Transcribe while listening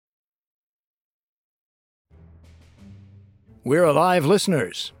We're Alive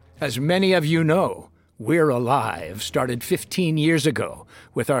listeners. As many of you know, We're Alive started 15 years ago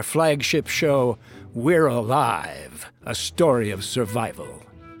with our flagship show, We're Alive, a story of survival.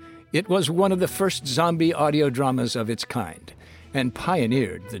 It was one of the first zombie audio dramas of its kind and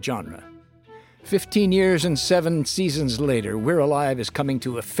pioneered the genre. 15 years and 7 seasons later, We're Alive is coming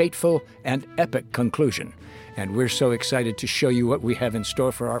to a fateful and epic conclusion, and we're so excited to show you what we have in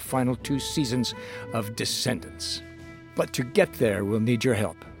store for our final 2 seasons of Descendants. But to get there, we'll need your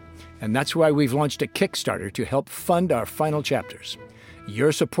help. And that's why we've launched a Kickstarter to help fund our final chapters.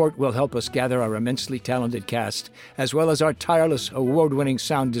 Your support will help us gather our immensely talented cast, as well as our tireless, award-winning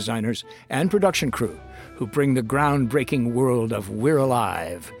sound designers and production crew, who bring the groundbreaking world of We're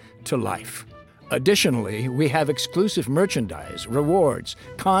Alive to life. Additionally, we have exclusive merchandise, rewards,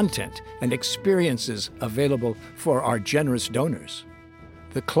 content, and experiences available for our generous donors.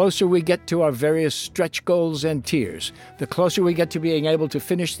 The closer we get to our various stretch goals and tiers, the closer we get to being able to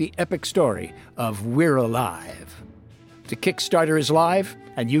finish the epic story of We're Alive. The Kickstarter is live,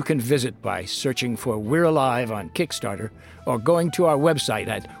 and you can visit by searching for We're Alive on Kickstarter or going to our website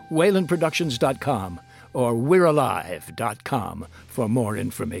at waylandproductions.com or we'realive.com for more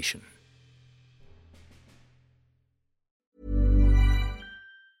information.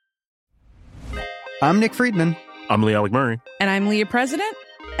 I'm Nick Friedman. I'm Lee Alec Murray. And I'm Leah President.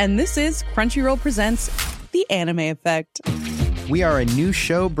 And this is Crunchyroll Presents The Anime Effect. We are a new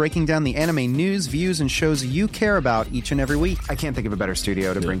show breaking down the anime news, views, and shows you care about each and every week. I can't think of a better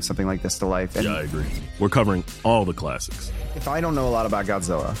studio to bring something like this to life. And yeah, I agree. We're covering all the classics. if I don't know a lot about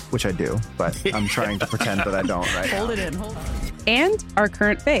Godzilla, which I do, but I'm trying to pretend that I don't right Hold it in. And our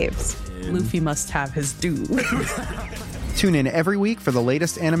current faves. Luffy must have his due. Tune in every week for the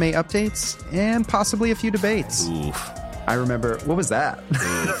latest anime updates and possibly a few debates. Oof. I remember, what was that?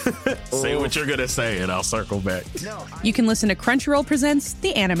 Say what you're going to say and I'll circle back. You can listen to Crunchyroll Presents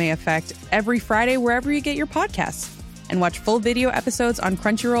The Anime Effect every Friday wherever you get your podcasts. And watch full video episodes on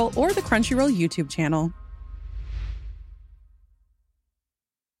Crunchyroll or the Crunchyroll YouTube channel.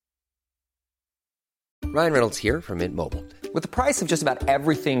 Ryan Reynolds here from Mint Mobile. With the price of just about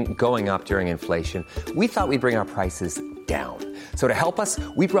everything going up during inflation, we thought we'd bring our prices down. So to help us,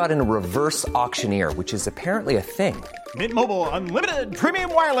 we brought in a reverse auctioneer, which is apparently a thing. Mint Mobile Unlimited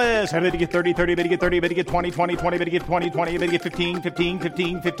Premium Wireless. How to get 30, 30, bit to get 30, bit to get 20, 20, 20, bit to get 20, 20, bit to get 15, 15,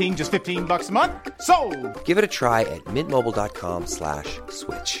 15, 15, just $15 a month? Sold! Give it a try at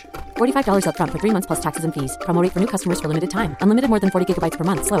mintmobile.com/switch. $45 up front for 3 months plus taxes and fees. Promo rate for new customers for limited time. Unlimited more than 40 gigabytes per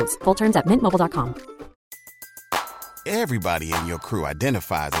month. Slows full terms at mintmobile.com. Everybody in your crew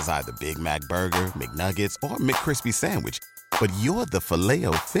identifies as either Big Mac Burger, McNuggets, or McCrispy Sandwich. But you're the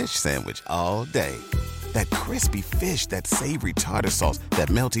Filet-O-Fish Sandwich all day. That crispy fish, that savory tartar sauce, that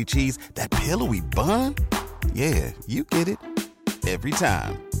melty cheese, that pillowy bun. Yeah, you get it. Every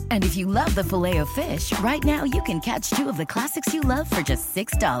time. And if you love the Filet-O-Fish, right now you can catch two of the classics you love for just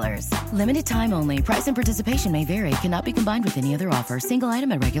 $6. Limited time only. Price and participation may vary. Cannot be combined with any other offer. Single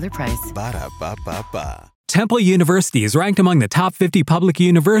item at regular price. Ba-da-ba-ba-ba. Temple University is ranked among the top 50 public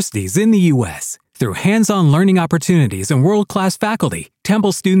universities in the U.S. Through hands-on learning opportunities and world-class faculty,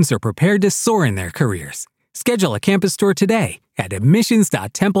 Temple students are prepared to soar in their careers. Schedule a campus tour today at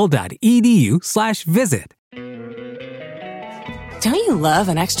admissions.temple.edu/visit. Don't you love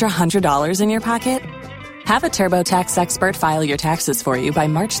an extra $100 in your pocket? Have a TurboTax expert file your taxes for you by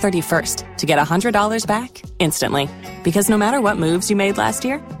March 31st to get $100 back instantly. Because no matter what moves you made last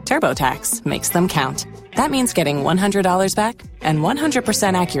year, TurboTax makes them count. That means getting $100 back and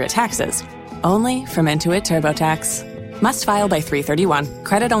 100% accurate taxes, only from Intuit TurboTax. Must file by 3/31.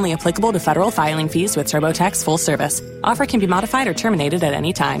 Credit only applicable to federal filing fees with TurboTax full service. Offer can be modified or terminated at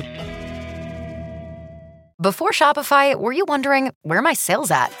any time. Before Shopify, were you wondering, where are my sales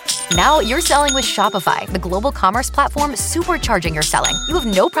at? Now you're selling with Shopify, the global commerce platform supercharging your selling. You have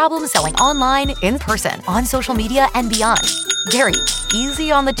no problem selling online, in person, on social media, and beyond. Gary,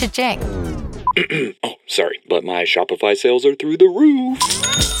 easy on the cha-ching. Oh, sorry, but my Shopify sales are through the roof.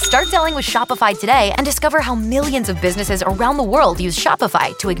 Start selling with Shopify today and discover how millions of businesses around the world use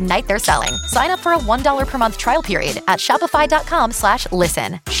Shopify to ignite their selling. Sign up for a $1 per month trial period at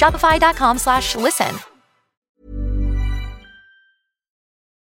shopify.com/listen. Shopify.com/listen.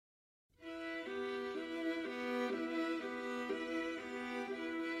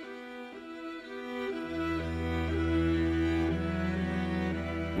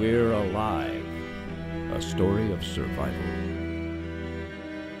 We're Alive, a story of survival.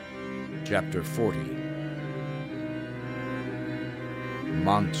 Chapter 40.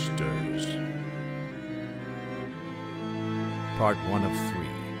 Monsters. Part 1 of 3.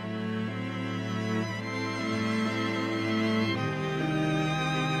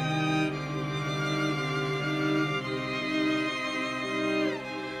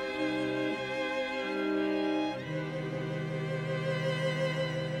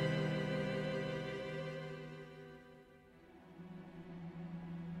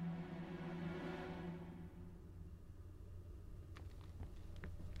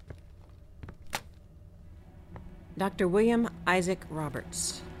 Dr. William Isaac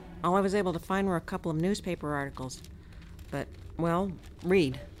Roberts. All I was able to find were a couple of newspaper articles. But, well,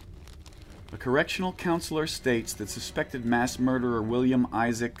 read. A correctional counselor states that suspected mass murderer William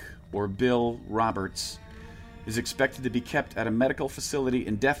Isaac, or Bill Roberts, is expected to be kept at a medical facility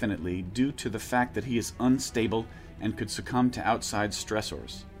indefinitely due to the fact that he is unstable and could succumb to outside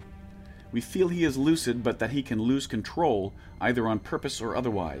stressors. We feel he is lucid, but that he can lose control, either on purpose or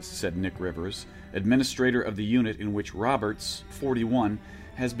otherwise, said Nick Rivers, administrator of the unit in which Roberts, 41,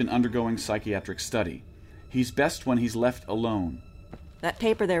 has been undergoing psychiatric study. He's best when he's left alone. That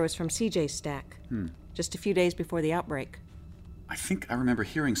paper there was from CJ's stack. Just a few days before the outbreak. I think I remember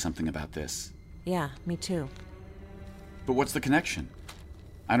hearing something about this. Yeah, me too. But what's the connection?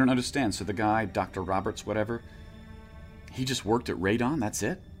 I don't understand. So the guy, Dr. Roberts, whatever, he just worked at Radon, that's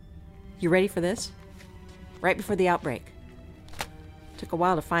it? You ready for this? Right before the outbreak. Took a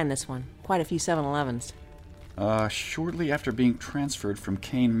while to find this one. Quite a few 7-Elevens. Shortly after being transferred from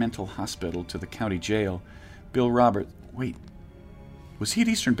Kane Mental Hospital to the county jail, Bill Roberts... Wait, was he at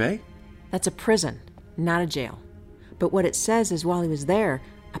Eastern Bay? That's a prison, not a jail. But what it says is while he was there,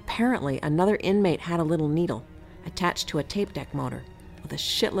 apparently another inmate had a little needle attached to a tape deck motor with a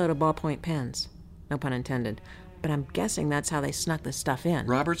shitload of ballpoint pens. No pun intended. But I'm guessing that's how they snuck this stuff in.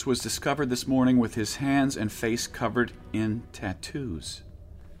 Roberts was discovered this morning with his hands and face covered in tattoos.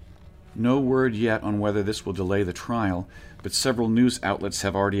 No word yet on whether this will delay the trial, but several news outlets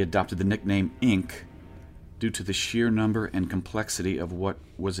have already adopted the nickname Ink due to the sheer number and complexity of what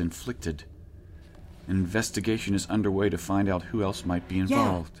was inflicted. An investigation is underway to find out who else might be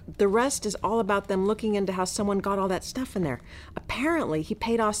involved. Yeah, the rest is all about them looking into how someone got all that stuff in there. Apparently, he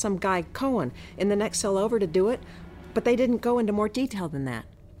paid off some guy, Cohen, in the next cell over to do it, but they didn't go into more detail than that.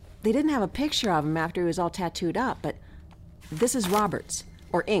 They didn't have a picture of him after he was all tattooed up, but this is Roberts,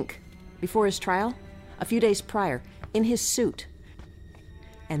 or Ink, before his trial, a few days prior, in his suit.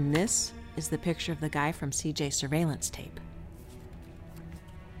 And this is the picture of the guy from CJ surveillance tape.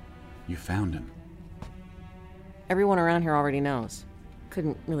 You found him. Everyone around here already knows.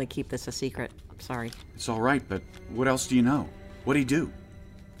 Couldn't really keep this a secret. Sorry. It's all right, but what else do you know? What'd he do?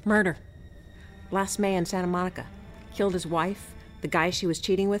 Murder. Last May in Santa Monica. Killed his wife, the guy she was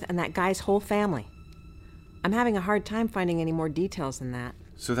cheating with, and that guy's whole family. I'm having a hard time finding any more details than that.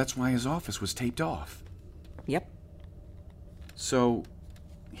 So that's why his office was taped off? Yep. So,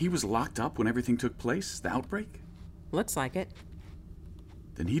 he was locked up when everything took place? The outbreak? Looks like it.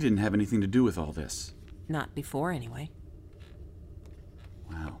 Then he didn't have anything to do with all this. Not before, anyway.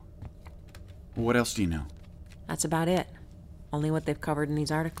 Wow. Well, what else do you know? That's about it. Only what they've covered in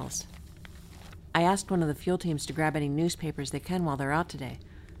these articles. I asked one of the fuel teams to grab any newspapers they can while they're out today,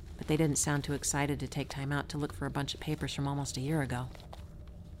 but they didn't sound too excited to take time out to look for a bunch of papers from almost a year ago.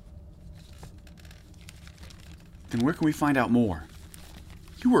 Then where can we find out more?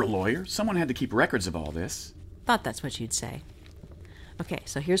 You were a lawyer. Someone had to keep records of all this. Thought that's what you'd say. Okay,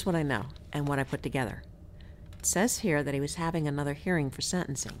 so here's what I know and what I put together. It says here that he was having another hearing for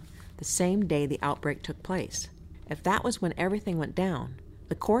sentencing, the same day the outbreak took place. If that was when everything went down,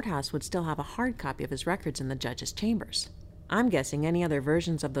 the courthouse would still have a hard copy of his records in the judge's chambers. I'm guessing any other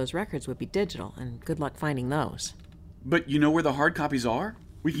versions of those records would be digital, and good luck finding those. But you know where the hard copies are?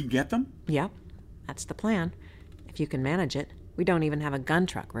 We can get them? Yep, that's the plan. If you can manage it. We don't even have a gun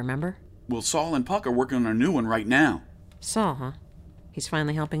truck, remember? Well, Saul and Puck are working on a new one right now. Saul, huh? He's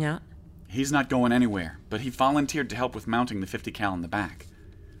finally helping out? He's not going anywhere, but he volunteered to help with mounting the 50 cal in the back.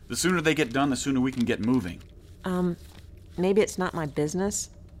 The sooner they get done, the sooner we can get moving. Maybe it's not my business,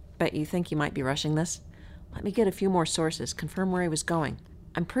 but you think you might be rushing this? Let me get a few more sources, confirm where he was going.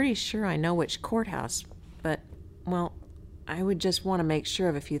 I'm pretty sure I know which courthouse, but, well, I would just want to make sure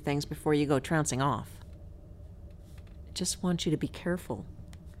of a few things before you go trouncing off. I just want you to be careful.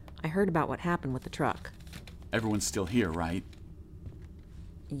 I heard about what happened with the truck. Everyone's still here, right?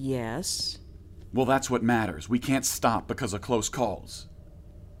 Yes. Well, that's what matters. We can't stop because of close calls.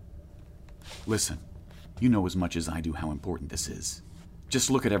 Listen, you know as much as I do how important this is. Just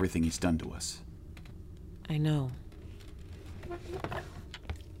look at everything he's done to us. I know.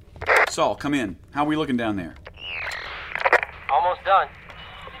 Saul, come in. How are we looking down there? Almost done.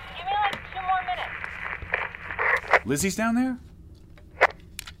 Give me like 2 more minutes. Lizzie's down there?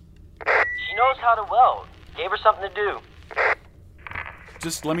 She knows how to weld. Gave her something to do.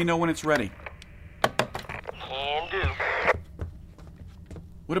 Just let me know when it's ready. Can do.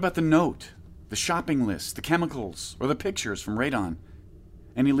 What about the note? The shopping list, the chemicals, or the pictures from Radon?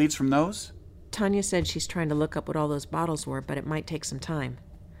 Any leads from those? Tanya said she's trying to look up what all those bottles were, but it might take some time.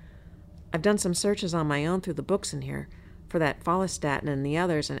 I've done some searches on my own through the books in here for that folistatin and the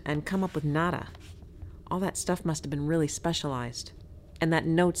others and come up with nada. All that stuff must have been really specialized. And that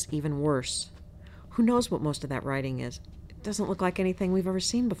note's even worse. Who knows what most of that writing is? It doesn't look like anything we've ever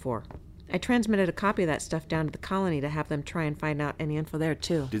seen before. I transmitted a copy of that stuff down to the colony to have them try and find out any info there,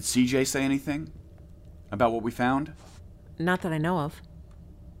 too. Did CJ say anything about what we found? Not that I know of.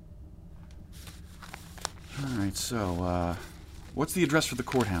 All right, so, what's the address for the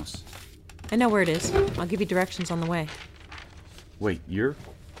courthouse? I know where it is. I'll give you directions on the way. Wait, you're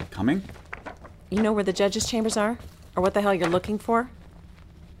coming? You know where the judge's chambers are? Or what the hell you're looking for?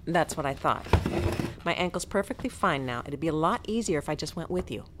 That's what I thought. My ankle's perfectly fine now. It'd be a lot easier if I just went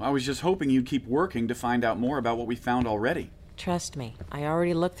with you. I was just hoping you'd keep working to find out more about what we found already. Trust me, I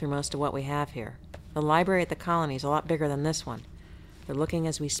already looked through most of what we have here. The library at the colony is a lot bigger than this one. They're looking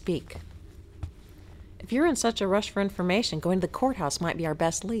as we speak. If you're in such a rush for information, going to the courthouse might be our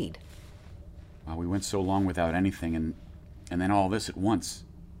best lead. Well, we went so long without anything, and then all this at once.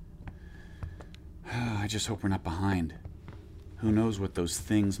 I just hope we're not behind. Who knows what those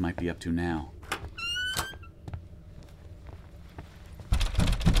things might be up to now.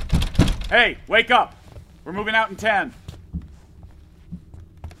 Hey, wake up! We're moving out in 10.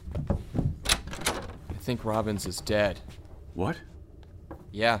 I think Robbins is dead. What?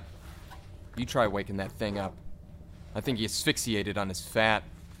 Yeah. You try waking that thing up. I think he asphyxiated on his fat.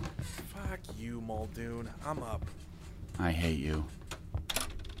 Fuck you, Muldoon. I'm up. I hate you.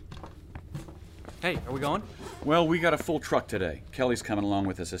 Hey, are we going? Well, we got a full truck today. Kelly's coming along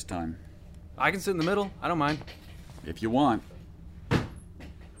with us this time. I can sit in the middle. I don't mind. If you want.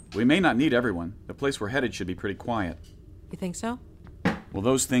 We may not need everyone. The place we're headed should be pretty quiet. You think so? Well,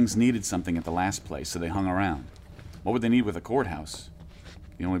 those things needed something at the last place, so they hung around. What would they need with a courthouse?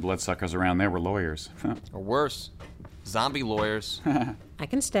 The only bloodsuckers around there were lawyers. Or worse, zombie lawyers. I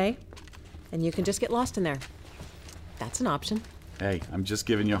can stay, and you can just get lost in there. That's an option. Hey, I'm just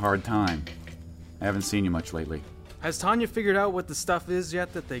giving you a hard time. I haven't seen you much lately. Has Tanya figured out what the stuff is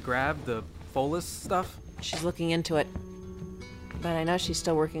yet that they grabbed? The Follis stuff? She's looking into it. But I know she's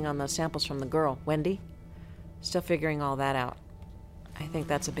still working on those samples from the girl, Wendy. Still figuring all that out. I think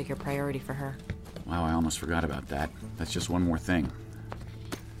that's a bigger priority for her. Wow, I almost forgot about that. That's just one more thing.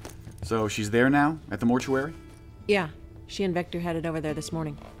 So she's there now, at the mortuary? Yeah, she and Vector headed over there this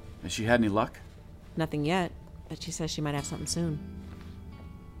morning. Has she had any luck? Nothing yet, but she says she might have something soon.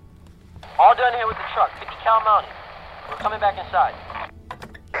 All done here with the truck. 50 cal mounted. We're coming back inside.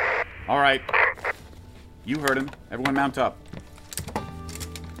 All right. You heard him. Everyone mount up.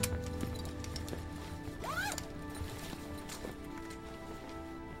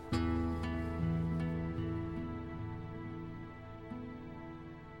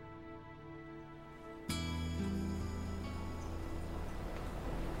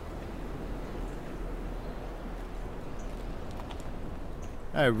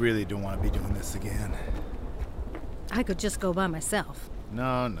 I really don't want to be doing this again. I could just go by myself. No,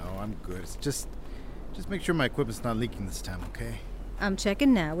 I'm good. It's just make sure my equipment's not leaking this time, okay? I'm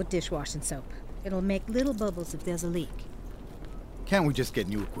checking now with dishwashing soap. It'll make little bubbles if there's a leak. Can't we just get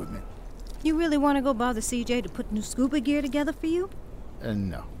new equipment? You really want to go bother CJ to put new scuba gear together for you?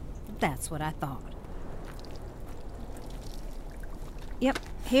 No. That's what I thought. Yep,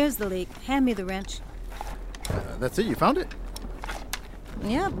 here's the leak. Hand me the wrench. That's it? You found it?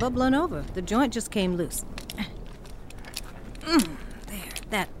 Yeah, bubbling over. The joint just came loose. There,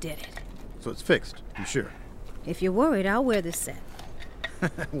 that did it. So it's fixed, you sure? If you're worried, I'll wear this set.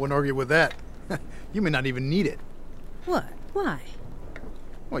 Wouldn't argue with that. You may not even need it. What? Why?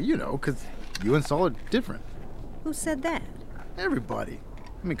 Well, you know, because you and Saul are different. Who said that? Everybody.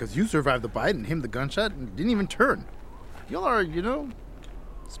 I mean, because you survived the bite and him the gunshot and didn't even turn. Y'all are, you know,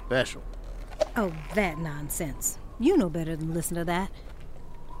 special. Oh, that nonsense. You know better than listen to that.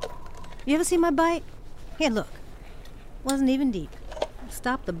 You ever see my bite? Here, look. Wasn't even deep.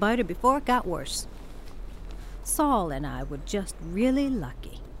 Stopped the biter before it got worse. Saul and I were just really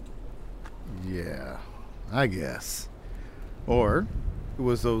lucky. Yeah, I guess. Or it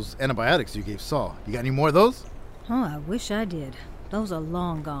was those antibiotics you gave Saul. You got any more of those? Oh, I wish I did. Those are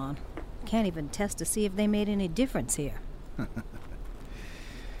long gone. Can't even test to see if they made any difference here.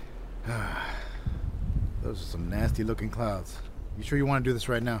 Those are some nasty-looking clouds. You sure you want to do this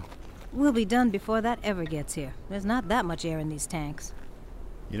right now? We'll be done before that ever gets here. There's not that much air in these tanks.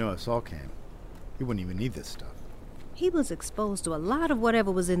 You know, if Saul came, he wouldn't even need this stuff. He was exposed to a lot of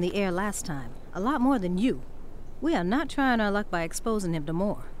whatever was in the air last time. A lot more than you. We are not trying our luck by exposing him to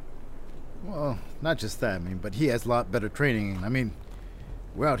more. Well, not just that, but he has a lot better training.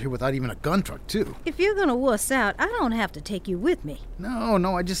 We're out here without even a gun truck, too. If you're gonna wuss out, I don't have to take you with me. No,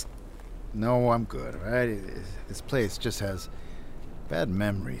 I'm good, all right? This place just has bad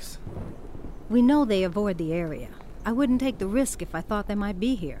memories. We know they avoid the area. I wouldn't take the risk if I thought they might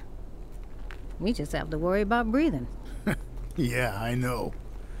be here. We just have to worry about breathing. Yeah, I know.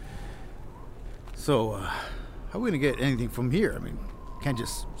 So, how are we going to get anything from here? I mean, can't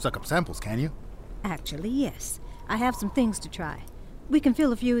just suck up samples, can you? Actually, yes. I have some things to try. We can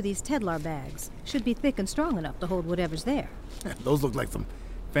fill a few of these Tedlar bags. Should be thick and strong enough to hold whatever's there. Those look like some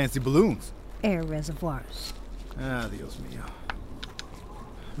fancy balloons. Air reservoirs. Ah, Dios mío.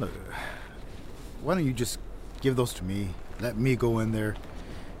 Look, why don't you just give those to me, let me go in there,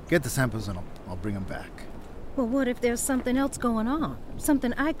 get the samples, and I'll bring them back. Well, what if there's something else going on?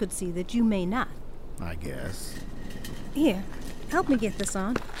 Something I could see that you may not. I guess. Here, help me get this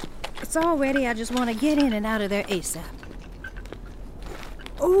on. It's all ready. I just want to get in and out of there ASAP.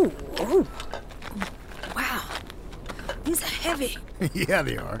 Oh. Wow. These are heavy. Yeah,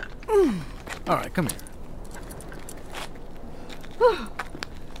 they are. All right, come here.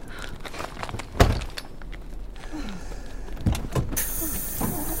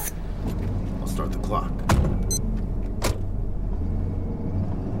 I'll start the clock.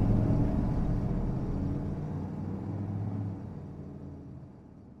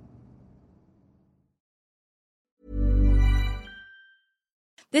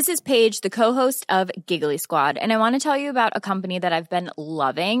 This is Paige, the co-host of Giggly Squad, and I want to tell you about a company that I've been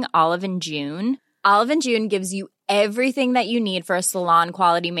loving, Olive & June. Olive & June gives you everything that you need for a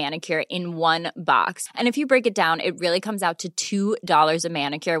salon-quality manicure in one box. And if you break it down, it really comes out to $2 a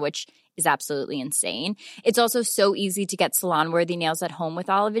manicure, which is absolutely insane. It's also so easy to get salon-worthy nails at home with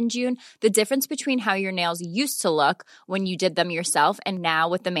Olive & June. The difference between how your nails used to look when you did them yourself and now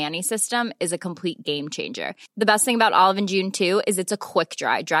with the Mani system is a complete game changer. The best thing about Olive & June, too, is it's a quick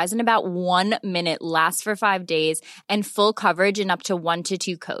dry. Dries in about 1 minute, lasts for 5 days, and full coverage in up to 1 to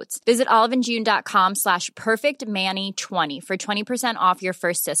 2 coats. Visit oliveandjune.com/perfectmani20 for 20% off your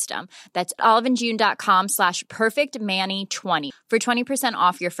first system. That's oliveandjune.com/perfectmani20 for 20%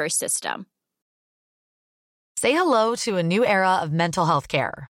 off your first system. Say hello to a new era of mental health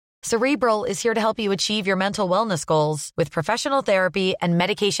care. Cerebral is here to help you achieve your mental wellness goals with professional therapy and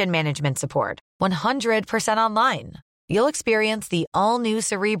medication management support. 100% online. You'll experience the all-new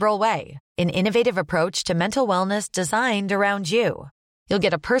Cerebral Way, an innovative approach to mental wellness designed around you. You'll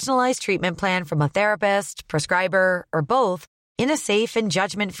get a personalized treatment plan from a therapist, prescriber, or both in a safe and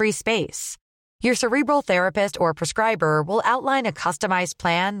judgment-free space. Your Cerebral therapist or prescriber will outline a customized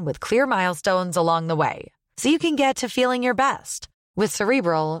plan with clear milestones along the way, so you can get to feeling your best. With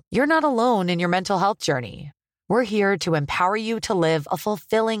Cerebral, you're not alone in your mental health journey. We're here to empower you to live a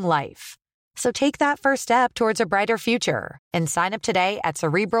fulfilling life. So take that first step towards a brighter future and sign up today at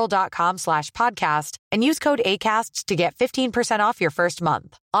Cerebral.com/podcast and use code ACAST to get 15% off your first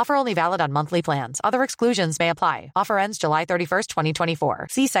month. Offer only valid on monthly plans. Other exclusions may apply. Offer ends July 31st, 2024.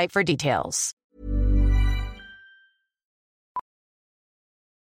 See site for details.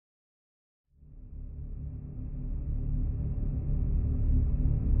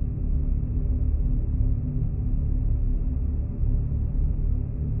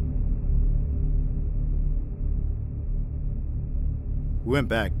 We went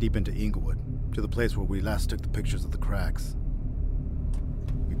back deep into Inglewood, to the place where we last took the pictures of the cracks.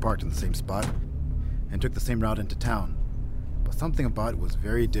 We parked in the same spot and took the same route into town, but something about it was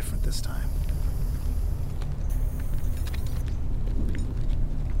very different this time.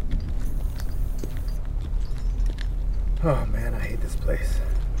 Oh man, I hate this place.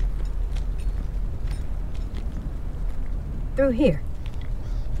 Through here.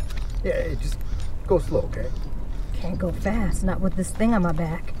 Yeah, just go slow, okay? Can't go fast, not with this thing on my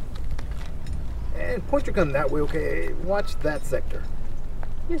back. And point your gun that way, okay? Watch that sector.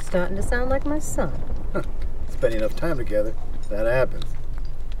 You're starting to sound like my son. Spending enough time together, that happens.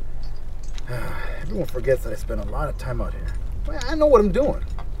 Everyone forgets that I spend a lot of time out here. Well, I know what I'm doing.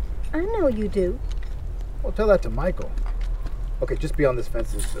 I know you do. Well, tell that to Michael. Okay, just beyond this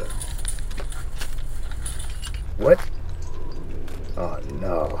fence is, What? Oh,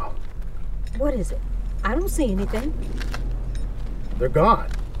 no. What is it? I don't see anything. They're gone.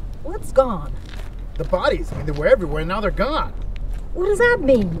 What's gone? The bodies. I mean, they were everywhere, and now they're gone. What does that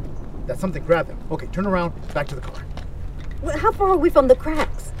mean? That something grabbed them. Okay, turn around, back to the car. Well, how far are we from the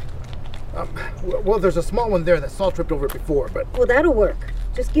cracks? Well, there's a small one there that Saul tripped over before, but... Well, that'll work.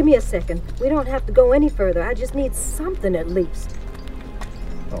 Just give me a second. We don't have to go any further. I just need something at least.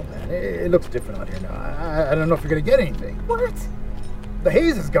 Oh, man, it looks different out here now. I don't know if you're going to get anything. What? The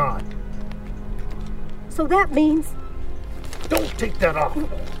haze is gone. So that means... Don't take that off.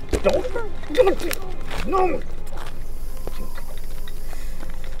 Don't. No.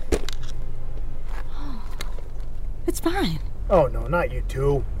 It's fine. Oh, no, not you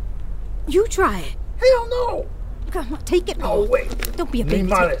two. You try it. Hell no! Come on, take it off. No, wait. Don't be a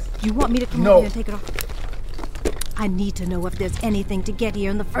baby. You want me to come over here and take it off? I need to know if there's anything to get here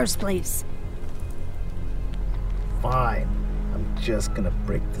in the first place. Fine. I'm just gonna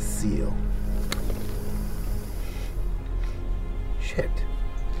break the seal. Shit.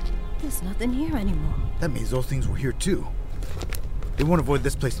 There's nothing here anymore. That means those things were here too. They won't avoid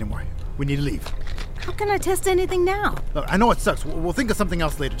this place anymore. We need to leave. How can I test anything now? Look, I know it sucks. We'll think of something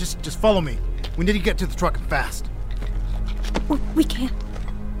else later. Just follow me. We need to get to the truck and fast. We can't.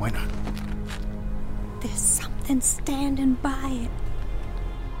 Why not? There's something standing by it.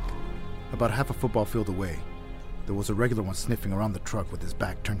 About half a football field away, there was a regular one sniffing around the truck with his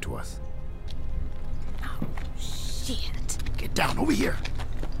back turned to us. Oh, shit. Get down, over here.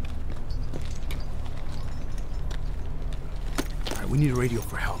 All right, we need a radio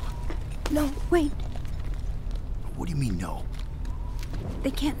for help. No, wait. What do you mean, no?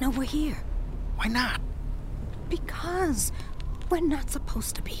 They can't know we're here. Why not? Because we're not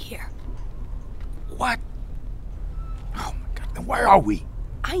supposed to be here. What? Oh my God, then where are we?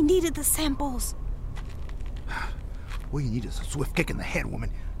 I needed the samples. What you need is a swift kick in the head,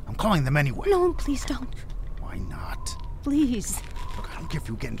 woman. I'm calling them anyway. No, please don't. Why not? Please. Look, I don't care if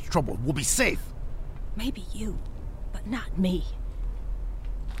you get into trouble. We'll be safe. Maybe you, but not me.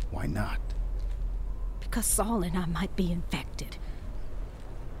 Why not? Because Saul and I might be infected.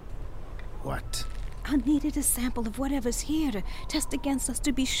 What? I needed a sample of whatever's here to test against us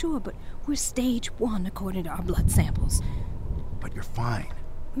to be sure, but we're stage 1 according to our blood samples. But you're fine.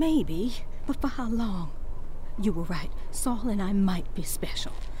 Maybe, but for how long? You were right. Saul and I might be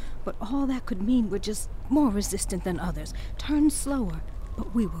special. But all that could mean we're just more resistant than others, turned slower,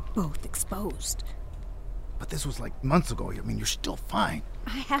 but we were both exposed. But this was like months ago. I mean, you're still fine.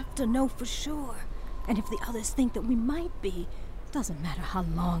 I have to know for sure. And if the others think that we might be, doesn't matter how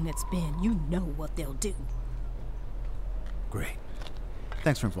long it's been, you know what they'll do. Great.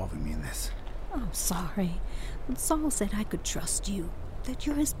 Thanks for involving me in this. I'm sorry. But Saul said I could trust you, that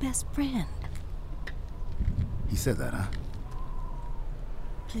you're his best friend. He said that, huh?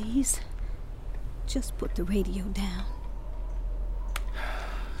 Please, just put the radio down.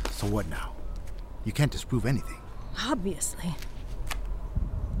 So what now? You can't disprove anything. Obviously.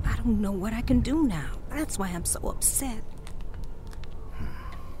 I don't know what I can do now. That's why I'm so upset.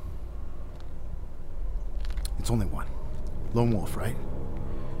 It's only one. Lone wolf, right?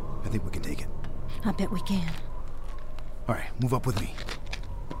 I think we can take it. I bet we can. All right, move up with me.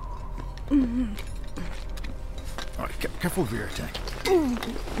 Mm-hmm. All right, careful of your attack.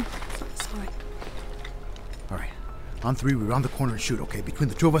 Sorry. All right, on 3, we round the corner and shoot, okay? Between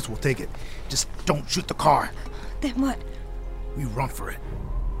the two of us, we'll take it. Just don't shoot the car. Then what? We run for it.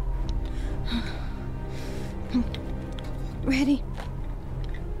 Ready?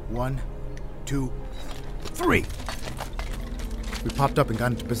 1, 2, 3. We popped up and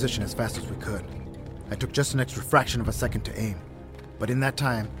got into position as fast as we could. I took just an extra fraction of a second to aim. But in that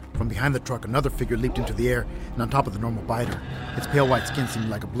time, from behind the truck, another figure leaped into the air and on top of the normal biter. Its pale white skin seemed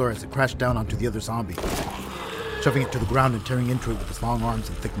like a blur as it crashed down onto the other zombie, shoving it to the ground and tearing into it with its long arms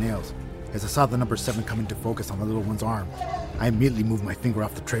and thick nails. As I saw the number 7 come into focus on the little one's arm, I immediately moved my finger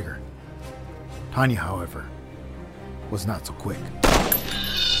off the trigger. Tanya, however, was not so quick.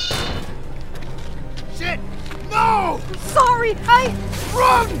 Shit! No! Sorry,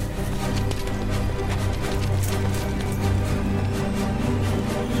 Run!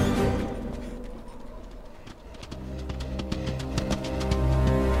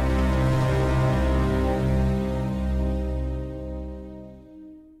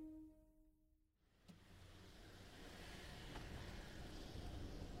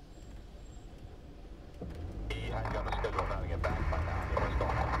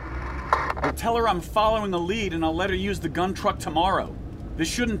 Well, tell her I'm following a lead and I'll let her use the gun truck tomorrow. This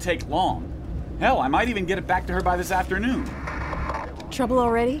shouldn't take long. Hell, I might even get it back to her by this afternoon. Trouble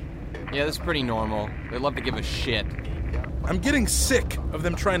already? Yeah, this is pretty normal. They love to give a shit. I'm getting sick of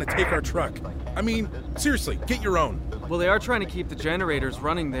them trying to take our truck. I mean, seriously, get your own. Well, they are trying to keep the generators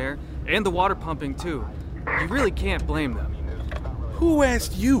running there, and the water pumping too. You really can't blame them. Who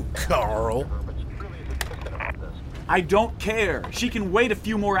asked you, Carl? I don't care. She can wait a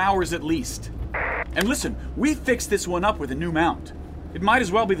few more hours at least. And listen, we fixed this one up with a new mount. It might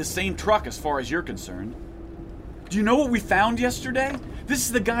as well be the same truck as far as you're concerned. Do you know what we found yesterday? This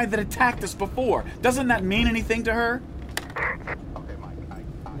is the guy that attacked us before. Doesn't that mean anything to her?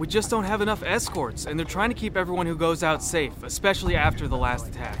 We just don't have enough escorts, and they're trying to keep everyone who goes out safe, especially after the last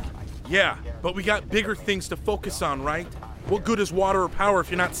attack. Yeah, but we got bigger things to focus on, right? What good is water or power if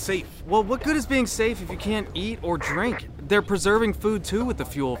you're not safe? Well, what good is being safe if you can't eat or drink? they're preserving food too with the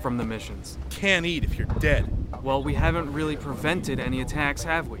fuel from the missions. Can't eat if you're dead. Well, we haven't really prevented any attacks,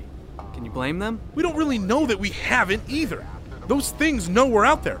 have we? Can you blame them? We don't really know that we haven't either. Those things know we're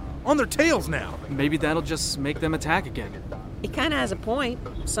out there, on their tails now. Maybe that'll just make them attack again. He kind of has a point.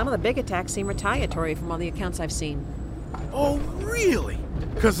 Some of the big attacks seem retaliatory from all the accounts I've seen. Oh, really?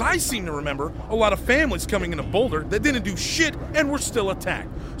 Because I seem to remember a lot of families coming into Boulder that didn't do shit and were still attacked.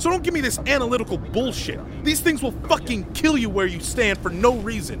 So don't give me this analytical bullshit. These things will fucking kill you where you stand for no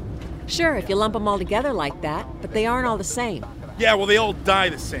reason. Sure, if you lump them all together like that, but they aren't all the same. Yeah, well, they all die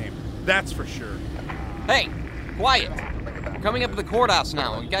the same. That's for sure. Hey, quiet. We're coming up to the courthouse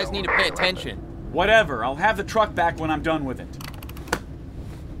now. You guys need to pay attention. Whatever. I'll have the truck back when I'm done with it.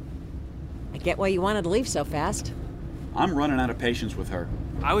 I get why you wanted to leave so fast. I'm running out of patience with her.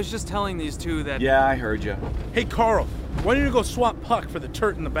 I was just telling these two that... Yeah, I heard you. Hey, Carl, why don't you go swap Puck for the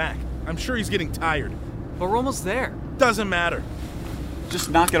turret in the back? I'm sure he's getting tired. But we're almost there. Doesn't matter.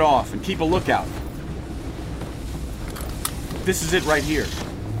 Just knock it off and keep a lookout. This is it right here.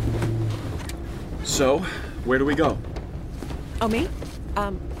 So, where do we go? Oh, me?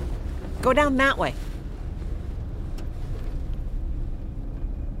 Go down that way.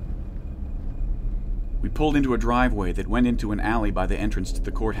 We pulled into a driveway that went into an alley by the entrance to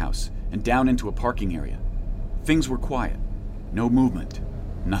the courthouse and down into a parking area. Things were quiet. No movement.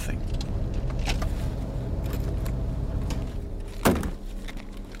 Nothing.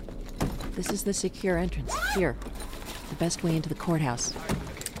 This is the secure entrance. Here. The best way into the courthouse.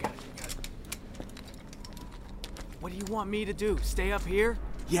 What do you want me to do? Stay up here?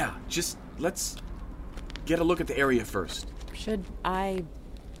 Yeah, just let's get a look at the area first. Should I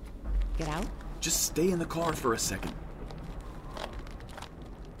get out? Just stay in the car for a second.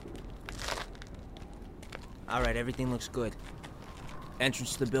 All right, everything looks good.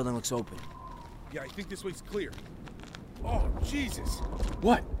 Entrance to the building looks open. Yeah, I think this way's clear. Oh, Jesus.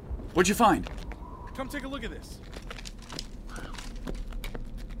 What? What'd you find? Come take a look at this.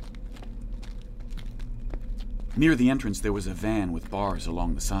 Near the entrance, there was a van with bars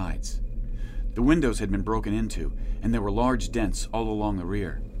along the sides. The windows had been broken into, and there were large dents all along the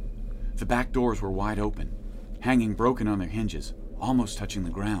rear. The back doors were wide open, hanging broken on their hinges, almost touching the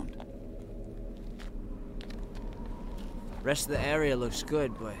ground. Rest of the area looks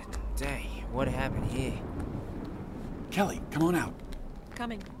good, but dang, what happened here? Kelly, come on out.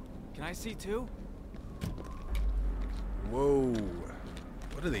 Coming. Can I see too? Whoa.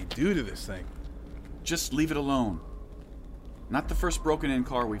 What do they do to this thing? Just leave it alone. Not the first broken-in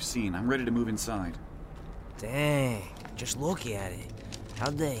car we've seen. I'm ready to move inside. Dang, just look at it.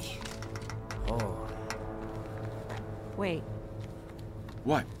 How'd they... Oh. Wait.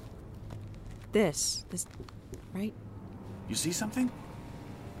 What? This, right? You see something?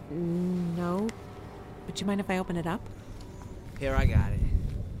 No. But you mind if I open it up? Here, I got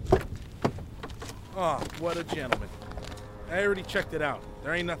it. Oh, what a gentleman. I already checked it out.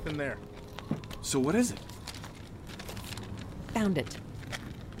 There ain't nothing there. So what is it? Found it.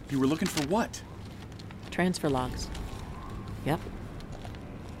 You were looking for what? Transfer logs. Yep.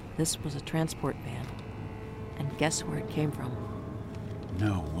 This was a transport van. And guess where it came from?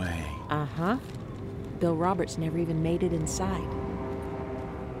 No way. Uh-huh. Bill Roberts never even made it inside.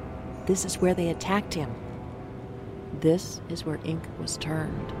 This is where they attacked him. This is where ink was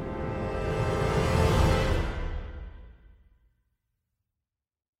turned.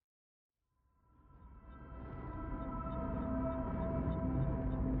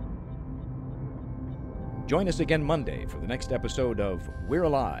 Join us again Monday for the next episode of We're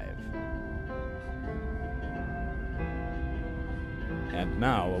Alive. And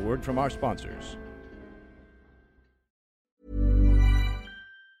now, a word from our sponsors.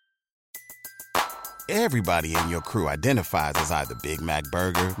 Everybody in your crew identifies as either Big Mac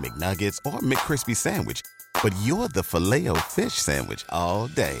Burger, McNuggets, or McCrispy Sandwich. But you're the Filet-O-Fish Sandwich all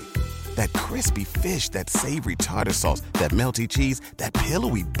day. That crispy fish, that savory tartar sauce, that melty cheese, that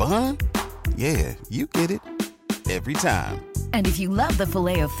pillowy bun. Yeah, you get it. Every time. And if you love the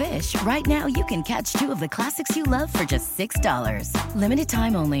Filet-O-Fish, right now you can catch two of the classics you love for just $6. Limited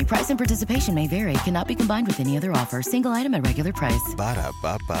time only. Price and participation may vary. Cannot be combined with any other offer. Single item at regular price.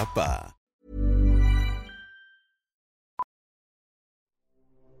 Ba-da-ba-ba-ba.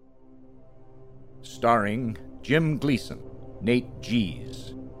 Starring Jim Gleason, Nate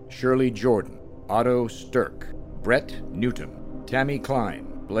Gies, Shirley Jordan, Otto Stirk, Brett Newton, Tammy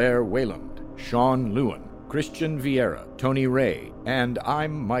Klein, Blair Wayland, Sean Lewin, Christian Vieira, Tony Ray, and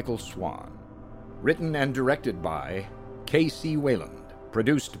I'm Michael Swan. Written and directed by K.C. Wayland.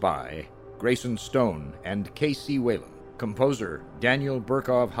 Produced by Grayson Stone and K.C. Wayland. Composer Daniel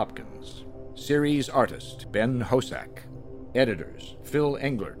Burkov Hopkins. Series artist Ben Hosack. Editors, Phil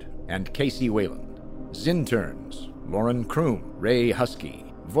Englert and Casey Wayland. Zinterns, Lauren Kroom, Ray Husky.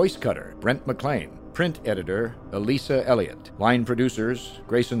 Voice cutter, Brent McLean. Print editor, Elisa Elliott. Line producers,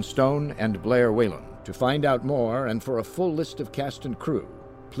 Grayson Stone and Blair Whalen. To find out more and for a full list of cast and crew,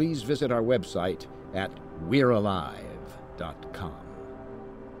 please visit our website at we'realive.com.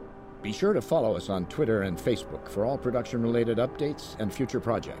 Be sure to follow us on Twitter and Facebook for all production-related updates and future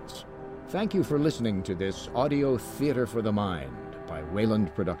projects. Thank you for listening to this audio theater for the mind by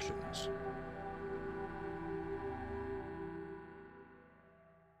Wayland Productions.